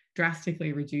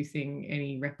drastically reducing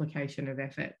any replication of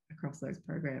effort across those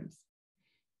programs.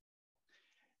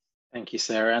 Thank you,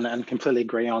 Sarah, and completely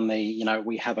agree on the,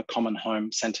 we have a common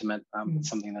home sentiment. It's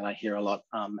something that I hear a lot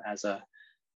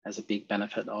as a big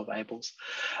benefit of ABLES.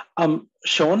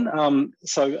 Sean,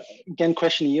 so again,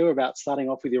 question to you about starting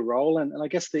off with your role, and I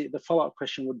guess the follow-up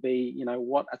question would be,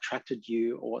 what attracted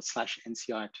you or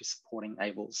 /NCI to supporting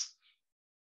ABLES?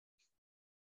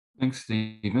 Thanks,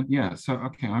 Stephen. Yeah, so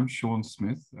okay, I'm Sean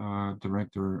Smith,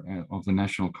 Director of the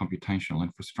National Computational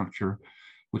Infrastructure,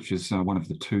 which is one of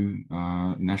the two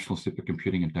national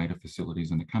supercomputing and data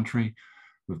facilities in the country.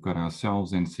 We've got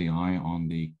ourselves, NCI, on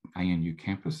the ANU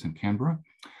campus in Canberra.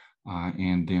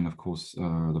 And then, of course,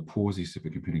 the Pawsey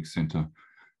Supercomputing Centre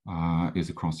is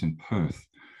across in Perth.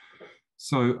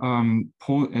 So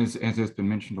as has been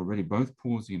mentioned already, both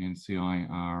Pawsey and NCI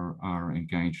are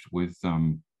engaged with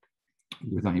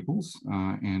ABLES,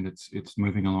 and it's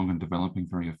moving along and developing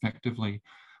very effectively.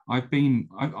 I've been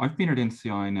at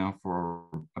NCI now for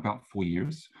about 4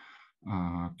 years.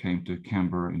 Came to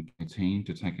Canberra in 2018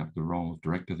 to take up the role of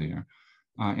director there,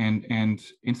 and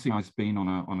NCI has been on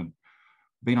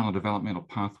a developmental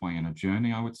pathway and a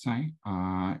journey, I would say,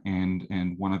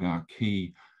 and one of our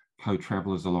key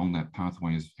co-travelers along that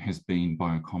pathway has been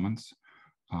BioCommons,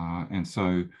 and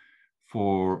so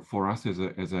for us as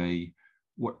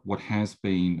what has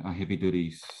been a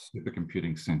heavy-duty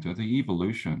supercomputing centre, the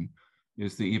evolution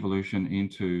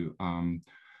into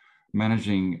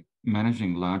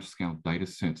managing large-scale data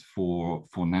sets for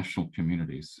national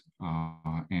communities.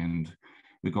 And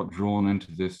we got drawn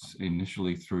into this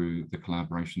initially through the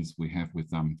collaborations we have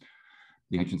with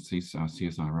the agencies,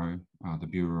 CSIRO, the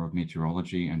Bureau of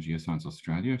Meteorology and Geoscience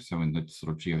Australia, so in the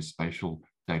sort of geospatial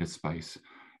data space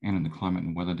and in the climate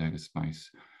and weather data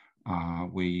space.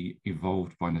 We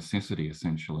evolved by necessity,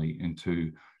 essentially,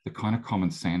 into the kind of common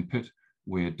sandpit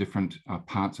where different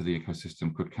parts of the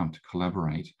ecosystem could come to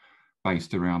collaborate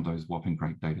based around those whopping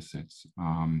great data sets.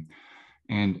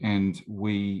 And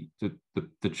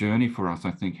the journey for us,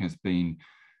 I think, has been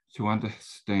to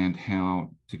understand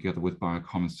how, together with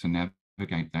BioCommons, to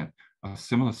navigate that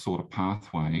similar sort of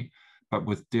pathway, but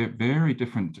with very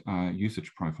different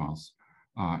usage profiles.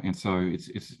 And so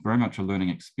it's very much a learning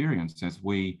experience as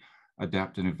we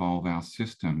adapt and evolve our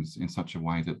systems in such a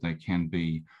way that they can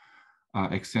be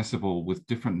accessible with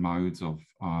different modes of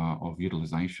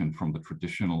utilization from the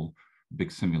traditional big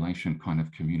simulation kind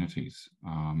of communities.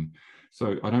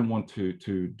 So I don't want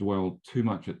to dwell too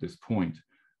much at this point.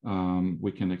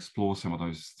 We can explore some of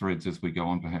those threads as we go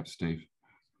on, perhaps, Steve.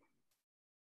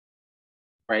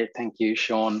 Great, thank you,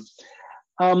 Sean.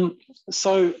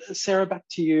 So Sarah, back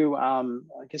to you. I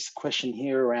guess the question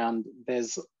here around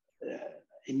there's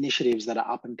initiatives that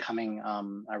are up and coming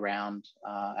around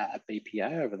at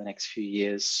BPA over the next few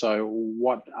years. So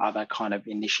what other kind of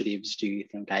initiatives do you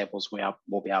think ABLES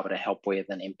will be able to help with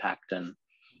and impact and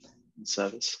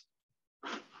service?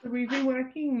 We've been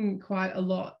working quite a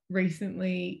lot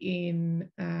recently in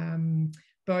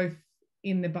both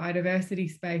in the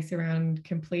biodiversity space around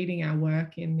completing our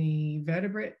work in the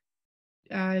vertebrate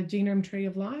genome tree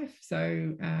of life.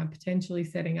 So potentially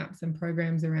setting up some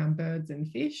programs around birds and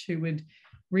fish who would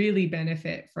really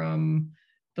benefit from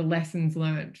the lessons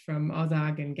learnt from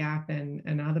AUSARG and GAP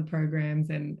and other programs,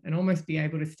 and almost be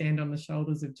able to stand on the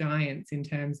shoulders of giants in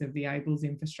terms of the ABLES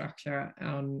infrastructure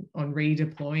on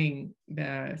redeploying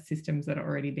the systems that are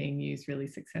already being used really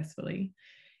successfully.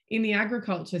 In the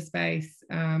agriculture space,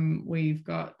 we've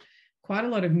got quite a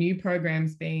lot of new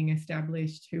programs being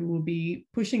established who will be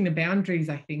pushing the boundaries,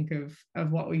 I think,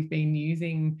 of what we've been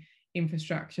using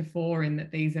infrastructure for, in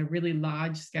that these are really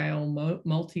large-scale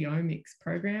multi-omics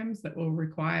programs that will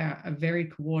require a very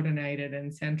coordinated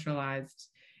and centralized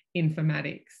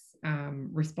informatics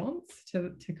response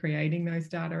to creating those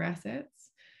data assets.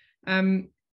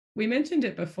 We mentioned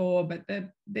it before, but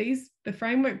the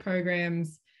framework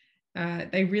programs,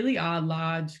 they really are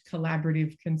large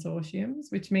collaborative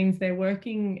consortiums, which means they're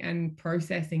working and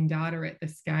processing data at the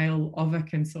scale of a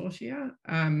consortia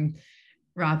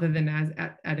rather than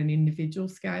at an individual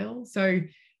scale. So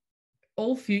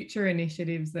all future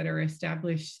initiatives that are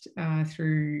established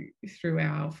through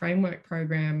our framework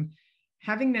program,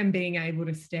 having them being able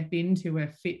to step into a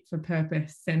fit for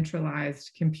purpose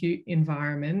centralized compute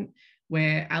environment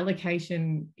where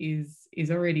allocation is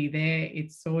already there,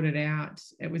 it's sorted out.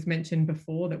 It was mentioned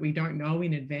before that we don't know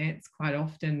in advance quite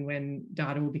often when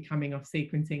data will be coming off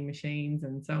sequencing machines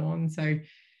and so on. So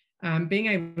being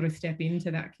able to step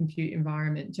into that compute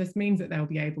environment just means that they'll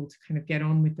be able to kind of get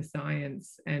on with the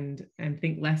science and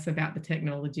think less about the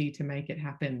technology to make it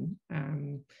happen.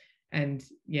 And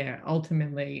yeah,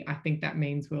 ultimately, I think that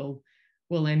means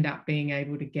we'll end up being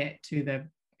able to get to the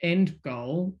end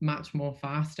goal much more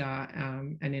faster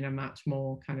and in a much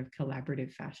more kind of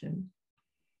collaborative fashion.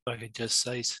 If I could just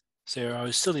say, Sarah, I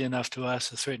was silly enough to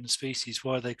ask the threatened species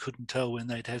why they couldn't tell when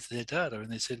they'd have their data.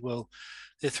 And they said, well,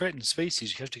 they're threatened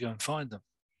species, you have to go and find them.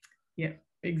 Yeah,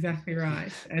 exactly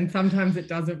right. And sometimes it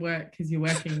doesn't work because you're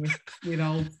working with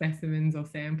old specimens or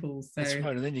samples. So that's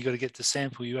right. And then you've got to get the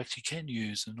sample you actually can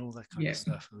use and all that kind of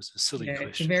stuff. It was a silly question.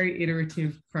 It's a very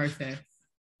iterative process.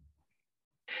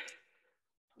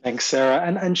 Thanks, Sarah.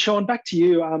 And Sean, back to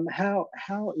you.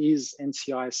 How is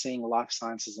NCI seeing life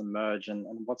sciences emerge, and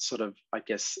what sort of, I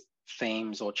guess,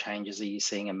 themes or changes are you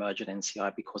seeing emerge at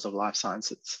NCI because of life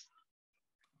sciences?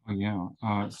 Oh,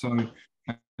 yeah. So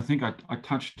I think I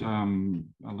touched a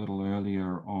little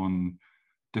earlier on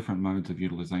different modes of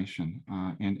utilization,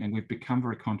 and we've become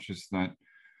very conscious that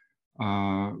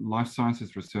life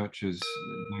sciences researchers,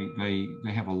 they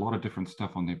have a lot of different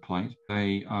stuff on their plate.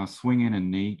 They swing in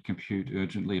and need compute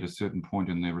urgently at a certain point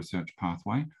in their research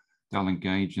pathway. They'll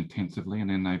engage intensively, and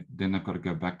then they've got to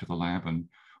go back to the lab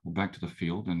or back to the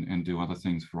field and do other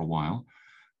things for a while.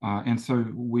 And so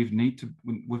we've needed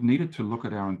to look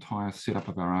at our entire setup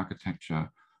of our architecture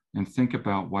and think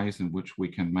about ways in which we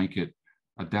can make it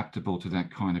adaptable to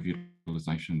that kind of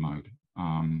utilization mode.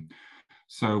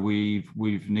 So we've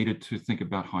needed to think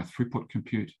about high throughput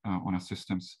compute on our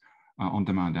systems,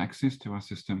 on-demand access to our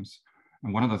systems.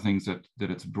 And one of the things that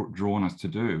it's drawn us to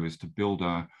do is to build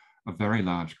a very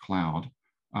large cloud,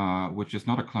 which is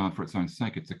not a cloud for its own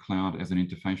sake. It's a cloud as an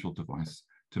interfacial device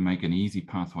to make an easy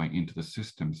pathway into the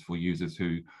systems for users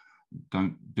who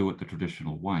don't do it the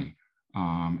traditional way.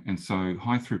 And so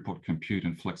high throughput compute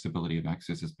and flexibility of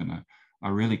access has been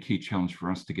a really key challenge for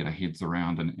us to get our heads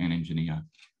around and engineer.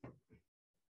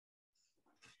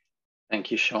 Thank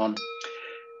you, Sean.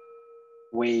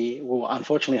 We will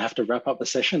unfortunately have to wrap up the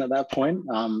session at that point.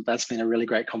 That's been a really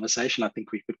great conversation. I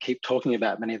think we could keep talking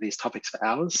about many of these topics for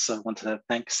hours. So I want to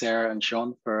thank Sarah and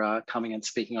Sean for coming and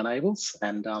speaking on ABLES,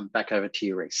 and back over to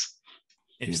you, Rhys.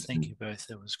 Yes, thank you both.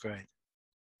 That was great.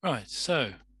 Right,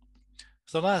 so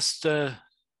for the last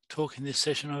talk in this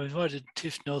session, I've invited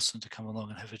Tiff Nelson to come along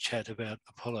and have a chat about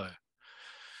Apollo.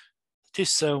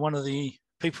 Tiff's one of the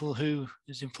people who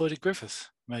is employed at Griffith,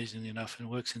 amazingly enough, and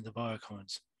works in the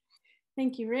BioCommons.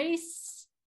 Thank you, Rhys.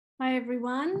 Hi,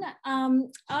 everyone.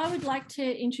 I would like to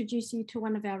introduce you to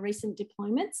one of our recent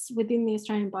deployments within the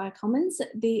Australian BioCommons,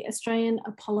 the Australian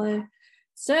Apollo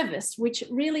service, which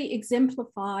really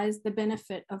exemplifies the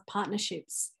benefit of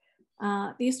partnerships.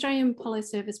 The Australian Apollo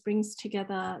service brings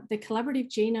together the collaborative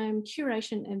genome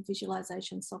curation and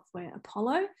visualization software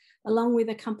Apollo, along with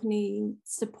accompanying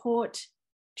support,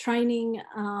 training,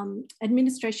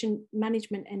 administration,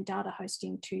 management, and data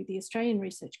hosting to the Australian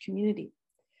research community.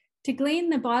 To glean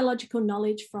the biological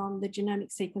knowledge from the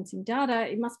genomic sequencing data,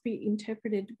 it must be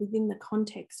interpreted within the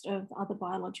context of other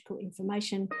biological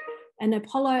information, and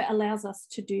Apollo allows us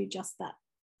to do just that.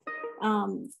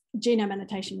 Genome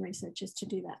annotation researchers to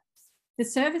do that. The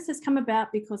service has come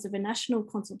about because of a national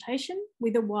consultation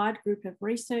with a wide group of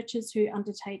researchers who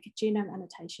undertake genome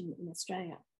annotation in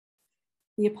Australia.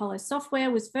 The Apollo software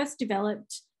was first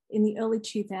developed in the early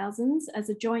 2000s as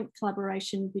a joint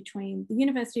collaboration between the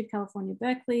University of California,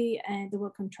 Berkeley and the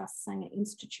Wellcome Trust Sanger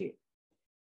Institute.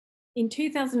 In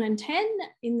 2010,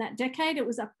 in that decade, it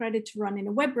was upgraded to run in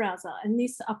a web browser, and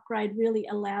this upgrade really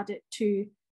allowed it to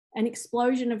an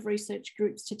explosion of research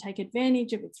groups to take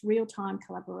advantage of its real-time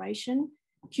collaboration,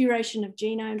 curation of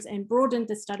genomes, and broadened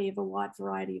the study of a wide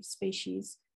variety of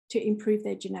species to improve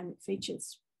their genomic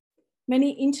features.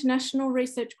 Many international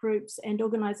research groups and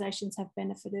organisations have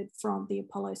benefited from the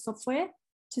Apollo software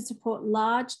to support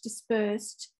large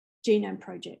dispersed genome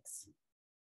projects.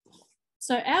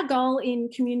 So our goal in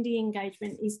community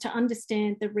engagement is to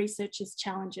understand the researchers'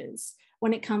 challenges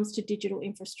when it comes to digital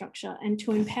infrastructure and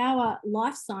to empower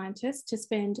life scientists to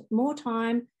spend more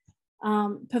time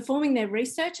performing their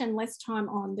research and less time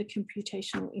on the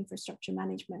computational infrastructure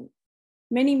management.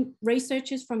 Many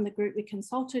researchers from the group we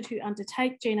consulted who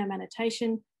undertake genome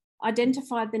annotation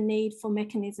identified the need for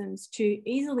mechanisms to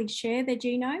easily share their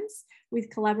genomes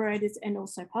with collaborators and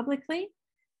also publicly,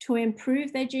 to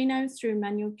improve their genomes through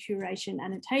manual curation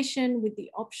annotation with the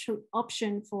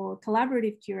option for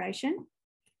collaborative curation.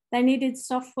 They needed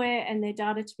software and their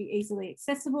data to be easily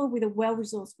accessible with a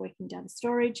well-resourced working data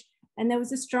storage, and there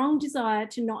was a strong desire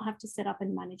to not have to set up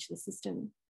and manage the system.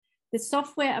 The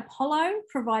software Apollo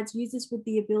provides users with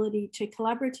the ability to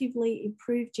collaboratively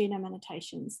improve genome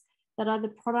annotations that are the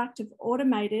product of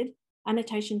automated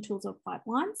annotation tools or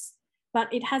pipelines,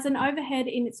 but it has an overhead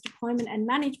in its deployment and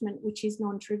management, which is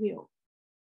non-trivial.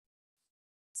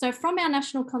 So from our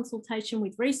national consultation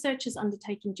with researchers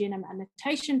undertaking genome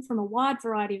annotation from a wide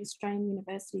variety of Australian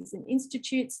universities and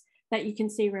institutes that you can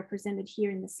see represented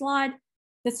here in the slide,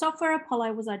 the software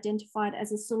Apollo was identified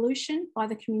as a solution by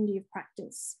the community of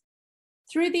practice.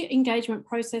 Through the engagement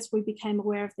process, we became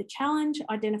aware of the challenge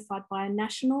identified by a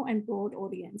national and broad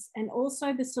audience, and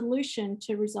also the solution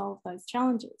to resolve those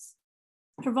challenges.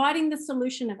 Providing the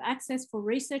solution of access for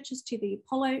researchers to the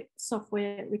Apollo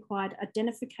software required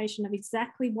identification of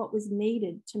exactly what was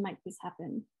needed to make this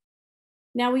happen.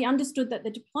 Now, we understood that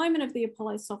the deployment of the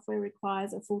Apollo software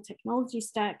requires a full technology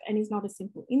stack and is not a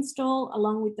simple install,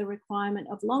 along with the requirement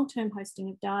of long-term hosting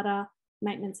of data,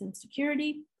 maintenance and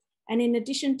security. And in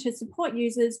addition to support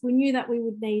users, we knew that we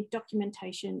would need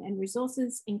documentation and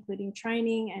resources, including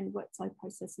training and workflow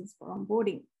processes for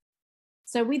onboarding.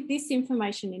 So with this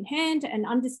information in hand and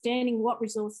understanding what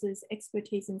resources,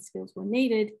 expertise and skills were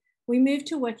needed, we moved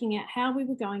to working out how we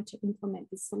were going to implement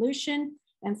this solution.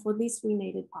 And for this, we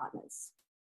needed partners.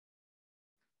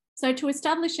 So to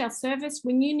establish our service,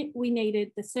 we knew we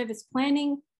needed the service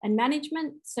planning and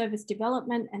management, service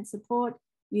development and support,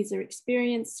 user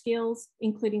experience skills,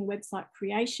 including website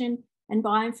creation and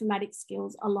bioinformatics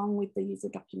skills, along with the user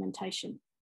documentation.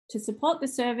 To support the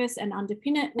service and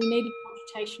underpin it, we needed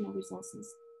computational resources,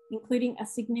 including a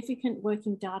significant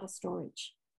working data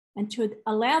storage. And to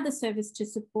allow the service to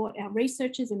support our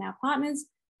researchers and our partners,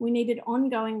 we needed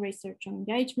ongoing research on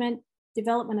engagement,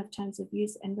 development of terms of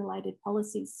use and related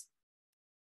policies.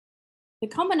 The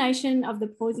combination of the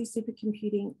Pawsey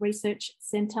Supercomputing Research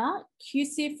Centre,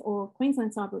 QCIF or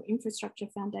Queensland Cyber Infrastructure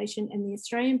Foundation, and the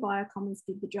Australian BioCommons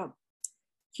did the job.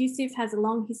 QCIF has a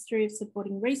long history of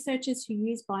supporting researchers who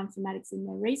use bioinformatics in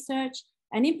their research,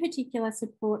 and in particular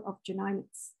support of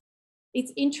genomics.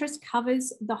 Its interest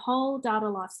covers the whole data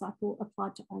lifecycle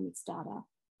applied to omics data.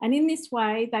 And in this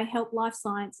way, they help life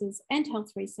sciences and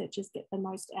health researchers get the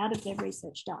most out of their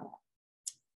research data.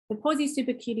 The Pawsey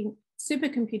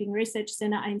Supercomputing Research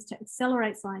Centre aims to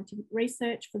accelerate scientific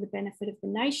research for the benefit of the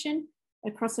nation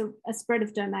across a spread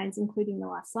of domains, including the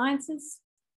life sciences.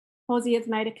 Pawsey has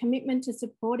made a commitment to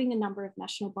supporting a number of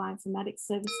national bioinformatics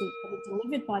services that are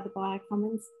delivered by the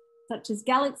BioCommons, such as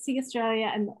Galaxy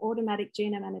Australia and the Automatic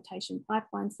Genome Annotation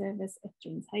Pipeline Service,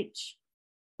 FGENS-H.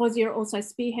 Pawsey are also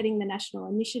spearheading the national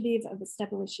initiative of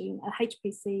establishing a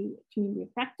HPC community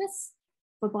of practice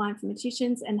for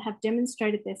bioinformaticians and have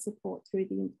demonstrated their support through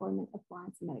the employment of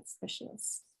bioinformatics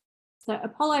specialists. So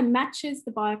Apollo matches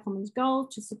the BioCommons goal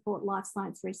to support life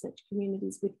science research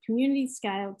communities with community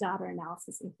scale data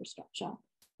analysis infrastructure,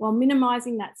 while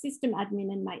minimising that system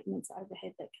admin and maintenance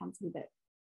overhead that comes with it.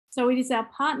 So it is our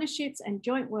partnerships and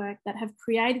joint work that have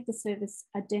created the service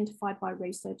identified by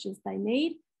researchers they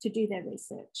need to do their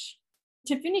research.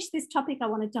 To finish this topic, I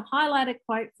wanted to highlight a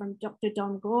quote from Dr.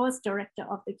 Dom Gores, Director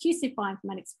of the QCIF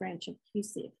Bioinformatics branch of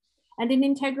QCIF, and an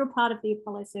integral part of the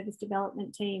Apollo service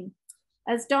development team.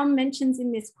 As Dom mentions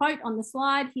in this quote on the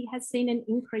slide, he has seen an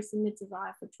increase in the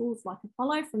desire for tools like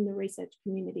Apollo from the research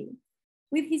community.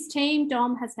 With his team,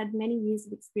 Dom has had many years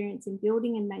of experience in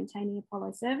building and maintaining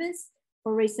Apollo servers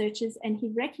for researchers, and he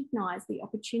recognised the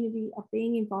opportunity of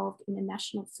being involved in a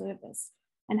national service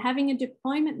and having a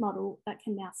deployment model that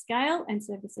can now scale and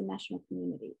service a national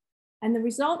community. And the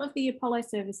result of the Apollo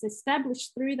service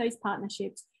established through those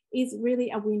partnerships is really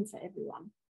a win for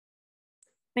everyone.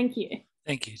 Thank you.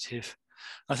 Thank you, Tiff.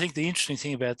 I think the interesting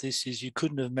thing about this is you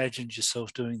couldn't have imagined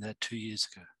yourself doing that 2 years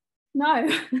ago. No,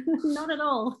 not at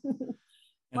all. And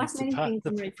like it's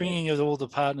the bringing of all the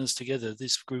partners together,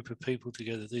 this group of people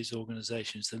together, these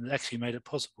organisations, that actually made it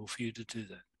possible for you to do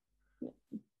that.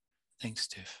 Yeah. Thanks,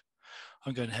 Tiff.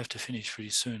 I'm going to have to finish pretty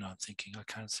soon, I'm thinking. I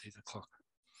can't see the clock.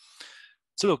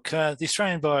 So look, the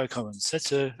Australian BioCommons,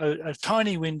 that's a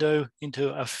tiny window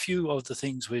into a few of the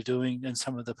things we're doing and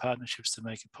some of the partnerships that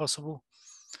make it possible.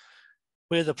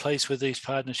 We're the place where these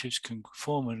partnerships can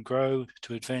form and grow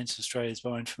to advance Australia's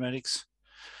bioinformatics.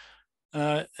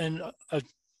 And I've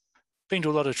been to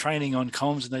a lot of training on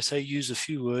comms, and they say use a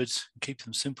few words and keep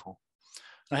them simple.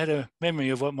 I had a memory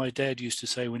of what my dad used to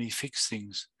say when he fixed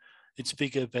things. It's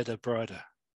bigger, better, brighter.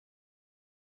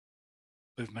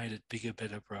 We've made it bigger,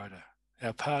 better, brighter.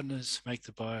 Our partners make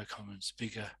the BioCommons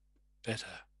bigger, better,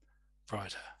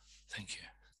 brighter. Thank you.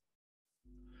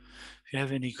 If you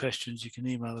have any questions, you can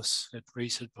email us at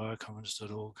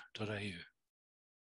rhys@biocommons.org.au.